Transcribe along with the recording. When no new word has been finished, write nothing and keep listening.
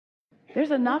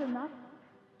There's enough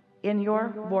in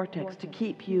your vortex to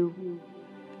keep you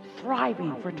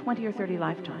thriving for 20 or 30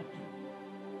 lifetimes.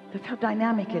 That's how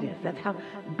dynamic it is. That's how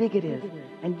big it is.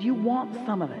 And you want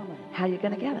some of it. How are you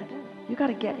going to get it? You got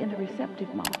to get into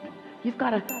receptive mode. You've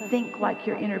got to think like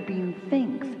your inner being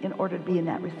thinks in order to be in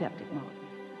that receptive mode.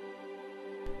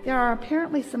 There are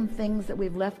apparently some things that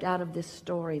we've left out of this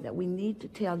story that we need to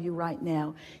tell you right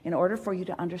now in order for you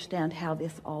to understand how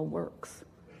this all works.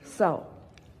 So,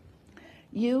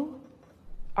 you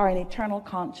are an eternal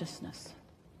consciousness.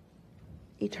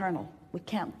 Eternal. We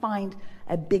can't find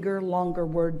a bigger, longer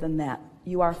word than that.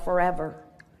 You are forever.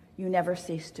 You never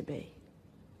cease to be.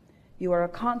 You are a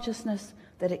consciousness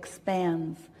that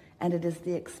expands, and it is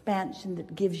the expansion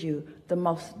that gives you the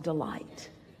most delight.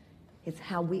 It's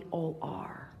how we all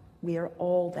are. We are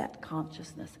all that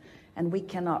consciousness, and we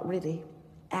cannot really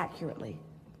accurately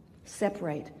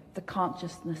separate the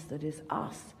consciousness that is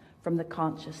us from the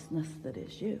consciousness that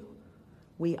is you.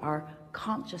 We are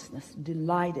consciousness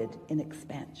delighted in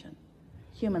expansion.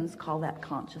 Humans call that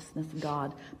consciousness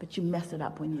God, but you mess it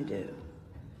up when you do.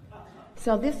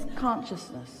 So this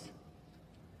consciousness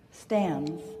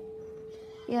stands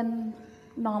in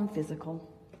non-physical.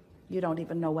 You don't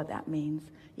even know what that means.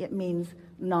 It means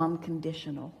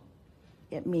non-conditional.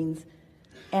 It means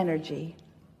energy,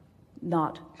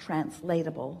 not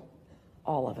translatable,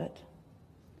 all of it.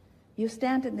 You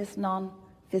stand in this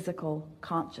non-physical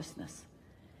consciousness,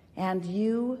 and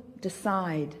you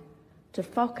decide to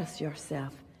focus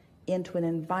yourself into an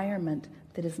environment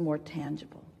that is more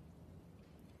tangible.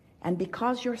 And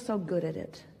because you're so good at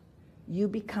it, you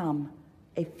become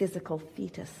a physical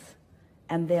fetus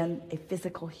and then a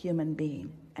physical human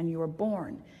being. And you are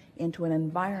born into an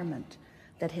environment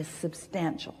that is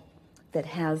substantial, that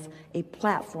has a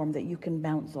platform that you can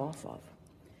bounce off of.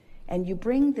 And you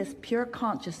bring this pure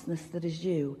consciousness that is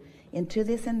you into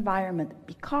this environment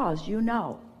because you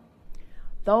know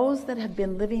those that have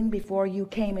been living before you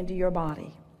came into your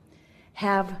body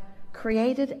have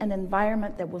created an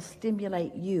environment that will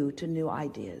stimulate you to new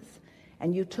ideas.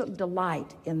 And you took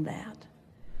delight in that.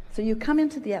 So you come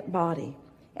into that body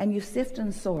and you sift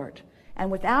and sort. And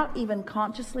without even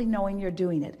consciously knowing you're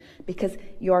doing it, because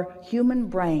your human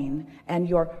brain and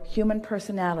your human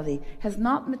personality has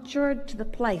not matured to the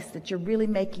place that you're really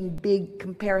making big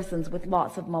comparisons with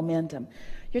lots of momentum.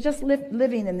 You're just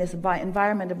living in this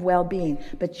environment of well-being,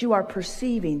 but you are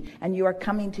perceiving and you are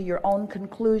coming to your own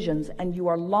conclusions and you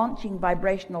are launching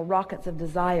vibrational rockets of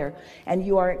desire and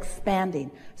you are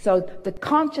expanding. So the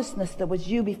consciousness that was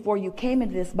you before you came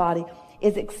into this body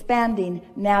is expanding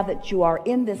now that you are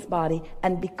in this body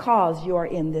and because you are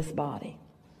in this body.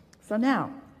 So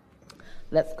now,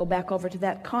 let's go back over to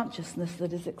that consciousness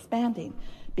that is expanding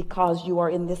because you are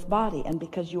in this body and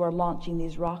because you are launching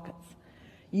these rockets.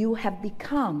 You have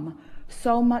become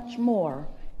so much more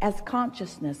as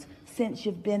consciousness since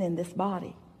you've been in this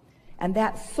body. And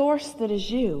that source that is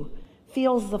you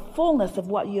feels the fullness of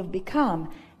what you've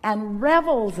become and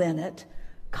revels in it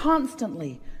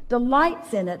constantly,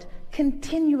 delights in it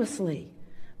continuously,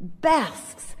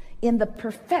 basks in the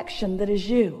perfection that is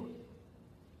you.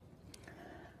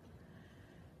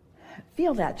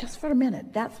 Feel that just for a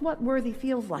minute. That's what worthy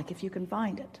feels like if you can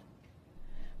find it.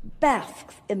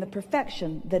 Basks in the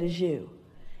perfection that is you.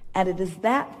 And it is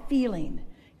that feeling,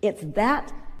 it's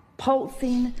that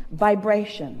pulsing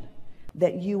vibration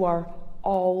that you are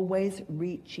always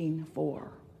reaching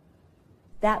for.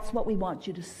 That's what we want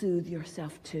you to soothe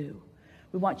yourself to.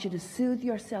 We want you to soothe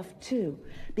yourself to,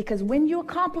 because when you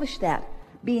accomplish that,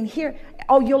 being here,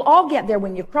 you'll all get there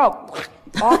when you croak.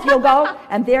 Off you'll go,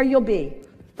 and there you'll be,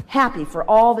 happy for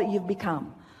all that you've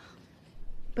become.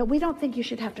 But we don't think you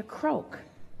should have to croak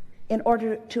in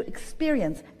order to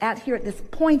experience here at this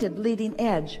pointed leading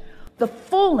edge the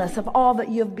fullness of all that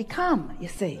you've become, you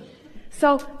see.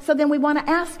 So then we want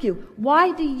to ask you,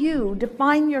 why do you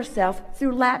define yourself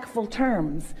through lackful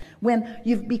terms when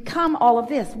you've become all of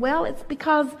this? Well, it's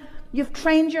because you've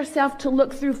trained yourself to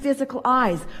look through physical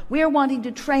eyes. We're wanting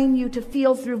to train you to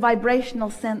feel through vibrational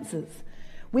senses.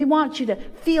 We want you to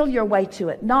feel your way to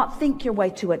it, not think your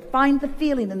way to it. Find the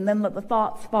feeling and then let the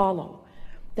thoughts follow.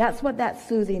 That's what that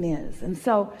soothing is. And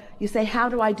so you say, how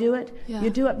do I do it? Yeah. You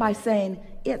do it by saying,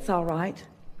 it's all right.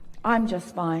 I'm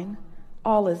just fine.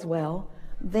 All is well.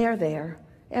 They're there.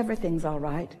 Everything's all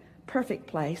right. Perfect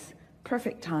place.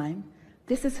 Perfect time.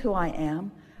 This is who I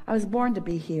am. I was born to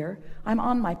be here. I'm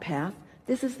on my path.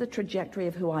 This is the trajectory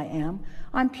of who I am.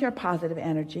 I'm pure positive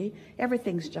energy.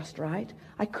 Everything's just right.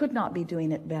 I could not be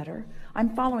doing it better.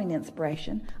 I'm following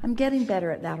inspiration. I'm getting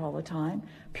better at that all the time.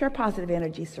 Pure positive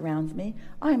energy surrounds me.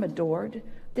 I'm adored.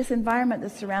 This environment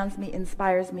that surrounds me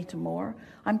inspires me to more.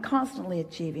 I'm constantly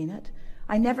achieving it.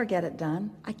 I never get it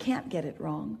done. I can't get it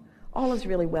wrong. All is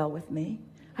really well with me.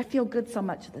 I feel good so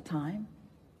much of the time.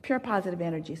 Pure positive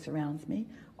energy surrounds me.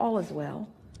 All is well.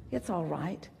 It's all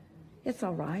right. It's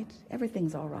all right.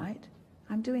 Everything's all right.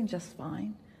 I'm doing just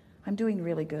fine. I'm doing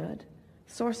really good.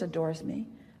 Source adores me.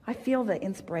 I feel the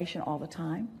inspiration all the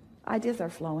time. Ideas are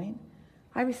flowing.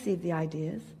 I receive the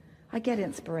ideas. I get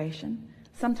inspiration.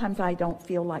 Sometimes I don't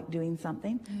feel like doing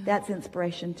something. That's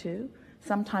inspiration too.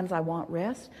 Sometimes I want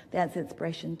rest. That's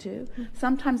inspiration too.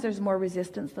 Sometimes there's more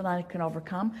resistance than I can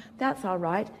overcome. That's all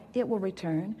right. It will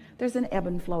return. There's an ebb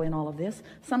and flow in all of this.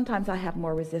 Sometimes I have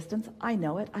more resistance. I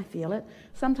know it. I feel it.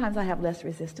 Sometimes I have less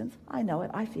resistance. I know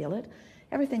it. I feel it.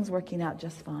 Everything's working out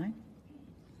just fine.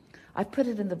 I put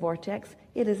it in the vortex.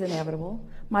 It is inevitable.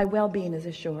 My well-being is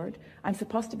assured. I'm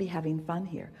supposed to be having fun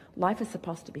here. Life is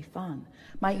supposed to be fun.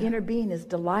 My inner being is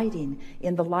delighting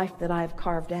in the life that I've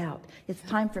carved out. It's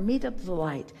time for me to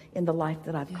delight in the life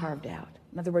that I've carved out.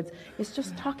 In other words, it's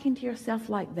just talking to yourself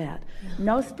like that.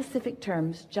 No specific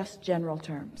terms, just general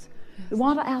terms. We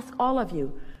want to ask all of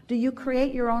you, do you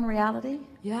create your own reality?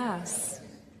 Yes.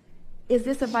 Is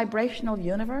this a vibrational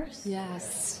universe?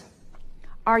 Yes.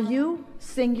 Are you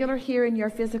singular here in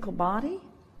your physical body?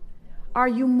 Are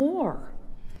you more?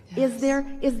 Yes.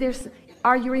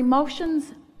 Are your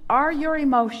emotions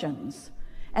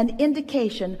an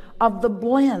indication of the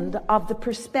blend of the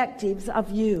perspectives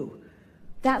of you?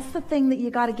 That's the thing that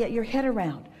you got to get your head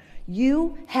around.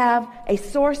 You have a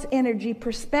source energy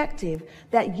perspective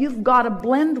that you've got to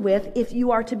blend with if you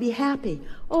are to be happy.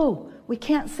 Oh, we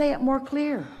can't say it more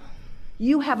clear.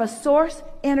 You have a source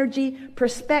energy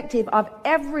perspective of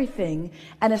everything,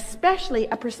 and especially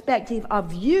a perspective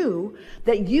of you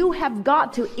that you have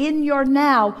got to, in your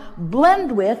now,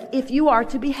 blend with if you are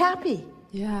to be happy.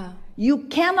 Yeah. You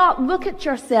cannot look at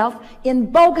yourself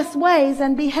in bogus ways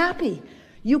and be happy.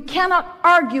 You cannot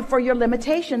argue for your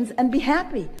limitations and be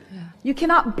happy. Yeah. You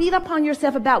cannot beat up on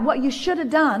yourself about what you should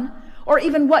have done or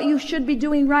even what you should be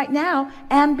doing right now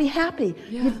and be happy.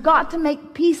 Yeah. You've got to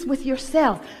make peace with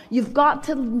yourself. You've got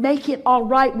to make it all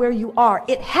right where you are.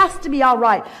 It has to be all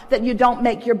right that you don't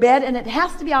make your bed, and it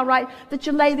has to be all right that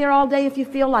you lay there all day if you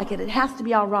feel like it. It has to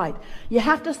be all right. You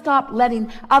have to stop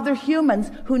letting other humans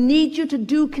who need you to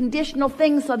do conditional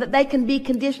things so that they can be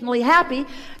conditionally happy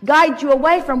guide you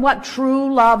away from what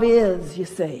true love is, you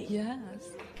see. Yes.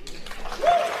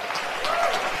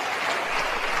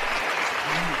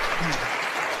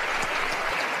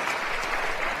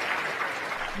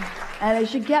 And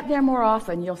as you get there more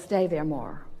often, you'll stay there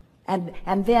more.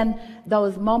 And then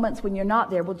those moments when you're not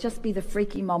there will just be the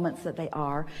freaky moments that they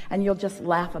are, and you'll just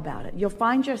laugh about it. You'll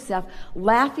find yourself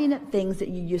laughing at things that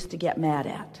you used to get mad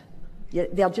at.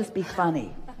 They'll just be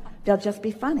funny. They'll just be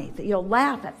funny. You'll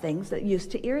laugh at things that used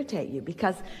to irritate you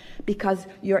because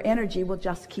your energy will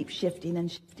just keep shifting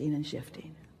and shifting and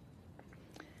shifting.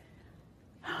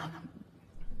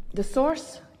 The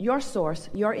source,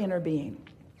 your inner being,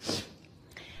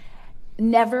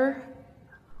 never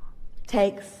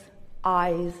takes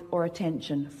eyes or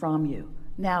attention from you.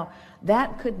 Now,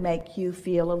 that could make you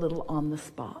feel a little on the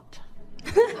spot.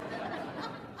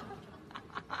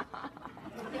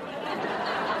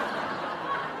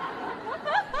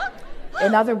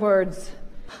 In other words,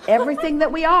 everything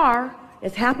that we are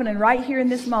is happening right here in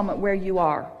this moment where you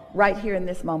are. Right here in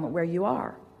this moment where you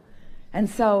are. And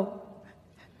so,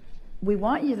 we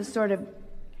want you to sort of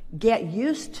get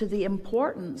used to the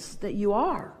importance that you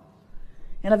are.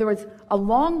 In other words,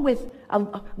 along with,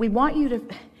 we want you to,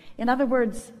 in other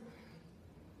words,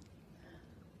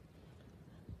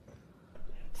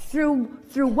 through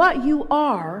what you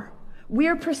are,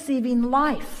 we're perceiving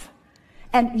life.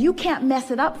 And you can't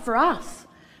mess it up for us.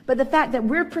 But the fact that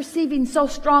we're perceiving so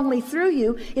strongly through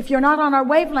you, if you're not on our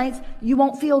wavelengths, you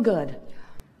won't feel good.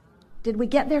 Did we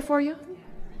get there for you?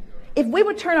 If we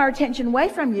would turn our attention away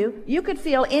from you, you could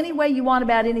feel any way you want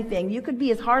about anything. You could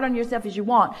be as hard on yourself as you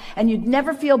want, and you'd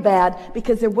never feel bad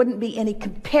because there wouldn't be any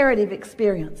comparative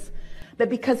experience. But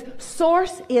because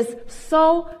Source is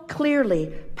so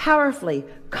clearly, powerfully,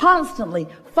 constantly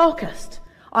focused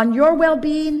on your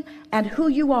well-being and who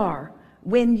you are,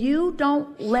 when you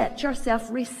don't let yourself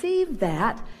receive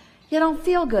that, you don't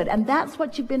feel good. And that's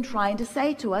what you've been trying to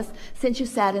say to us since you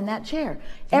sat in that chair.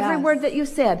 Every word that you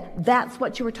said, that's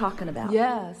what you were talking about.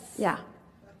 Yes. Yeah.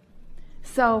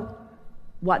 So,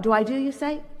 what do I do, you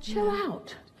say? Chill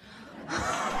out.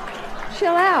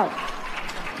 Chill out.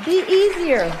 Be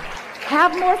easier.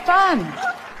 Have more fun.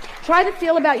 Try to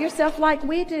feel about yourself like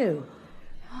we do.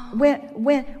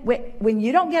 When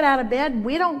you don't get out of bed,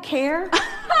 we don't care.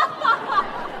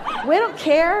 We don't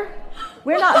care.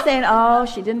 We're not saying, oh,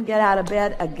 she didn't get out of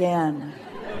bed again.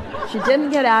 She didn't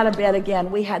get out of bed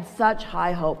again. We had such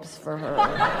high hopes for her.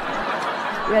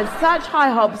 We had such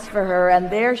high hopes for her, and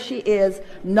there she is,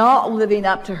 not living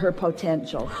up to her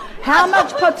potential. How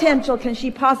much potential can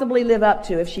she possibly live up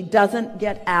to if she doesn't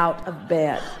get out of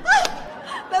bed?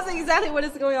 That's exactly what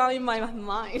is going on in my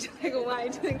mind. Like, why I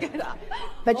didn't get up.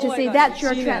 But you see, that's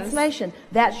your translation.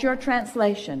 That's your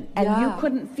translation. And you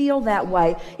couldn't feel that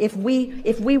way if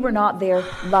we were not there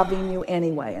loving you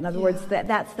anyway. In other words,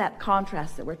 that's that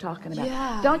contrast that we're talking about.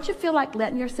 Yeah. Don't you feel like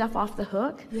letting yourself off the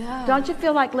hook? Yeah. Don't you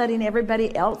feel like letting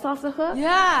everybody else off the hook?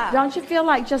 Yeah. Don't you feel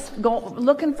like just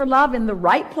looking for love in the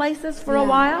right places for a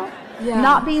while? Yeah.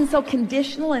 Not being so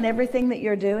conditional in everything that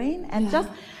you're doing? And just...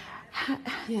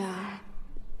 Yeah.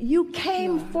 You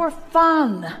came for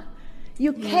fun.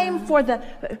 You came for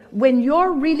when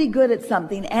you're really good at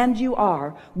something, and you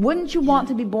are, wouldn't you want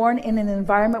to be born in an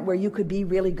environment where you could be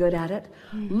really good at it?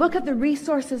 Look at the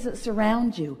resources that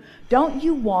surround you. Don't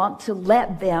you want to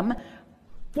let them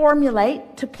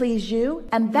formulate to please you?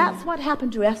 And that's what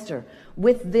happened to Esther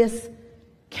with this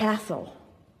castle.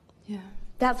 Yeah.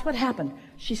 That's what happened.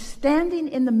 She's standing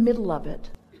in the middle of it,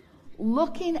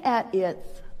 looking at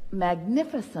its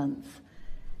magnificence,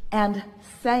 and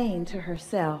saying to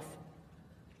herself,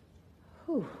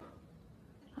 "Whew,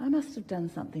 I must have done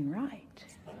something right."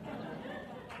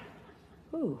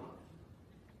 Whew.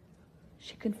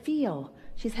 She can feel,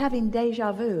 she's having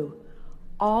deja vu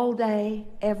all day,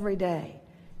 every day,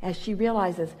 as she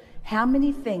realizes how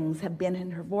many things have been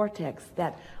in her vortex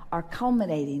that are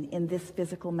culminating in this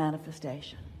physical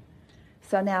manifestation.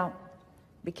 So now,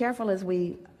 be careful as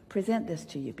we present this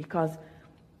to you,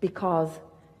 because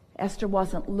Esther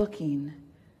wasn't looking.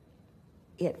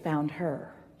 It found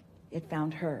her. It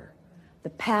found her. The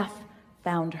path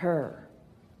found her.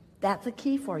 That's a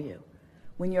key for you.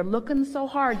 When you're looking so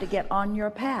hard to get on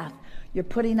your path, you're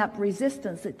putting up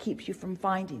resistance that keeps you from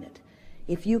finding it.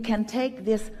 If you can take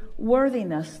this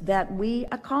worthiness that we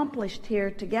accomplished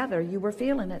here together, you were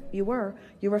feeling it. You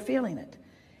were feeling it.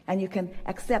 And you can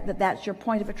accept that that's your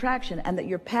point of attraction, and that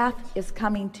your path is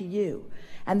coming to you,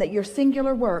 and that your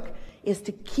singular work is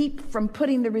to keep from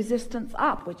putting the resistance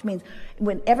up, which means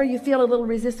whenever you feel a little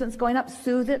resistance going up,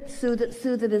 soothe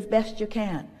it as best you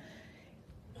can.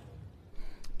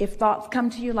 If thoughts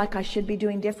come to you like, I should be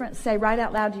doing different, say right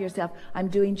out loud to yourself, I'm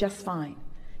doing just fine.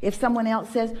 If someone else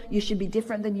says you should be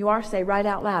different than you are, say right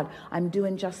out loud, I'm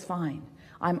doing just fine.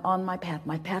 I'm on my path.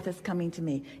 My path is coming to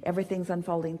me. Everything's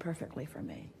unfolding perfectly for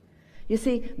me. You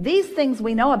see, these things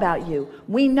we know about you.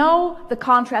 We know the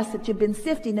contrast that you've been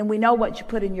sifting, and we know what you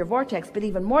put in your vortex. But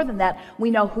even more than that,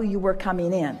 we know who you were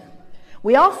coming in.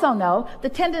 We also know the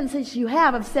tendencies you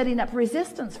have of setting up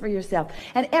resistance for yourself.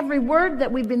 And every word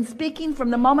that we've been speaking from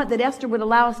the moment that Esther would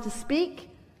allow us to speak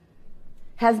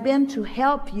has been to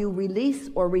help you release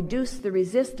or reduce the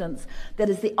resistance that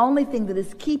is the only thing that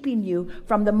is keeping you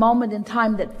from the moment in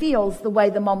time that feels the way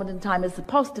the moment in time is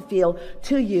supposed to feel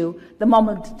to you, the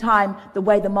moment in time, the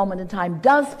way the moment in time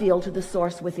does feel to the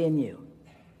source within you.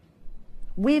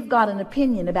 We've got an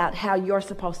opinion about how you're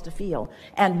supposed to feel,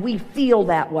 and we feel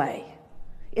that way.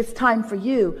 It's time for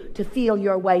you to feel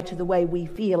your way to the way we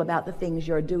feel about the things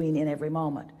you're doing in every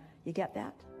moment. You get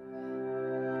that?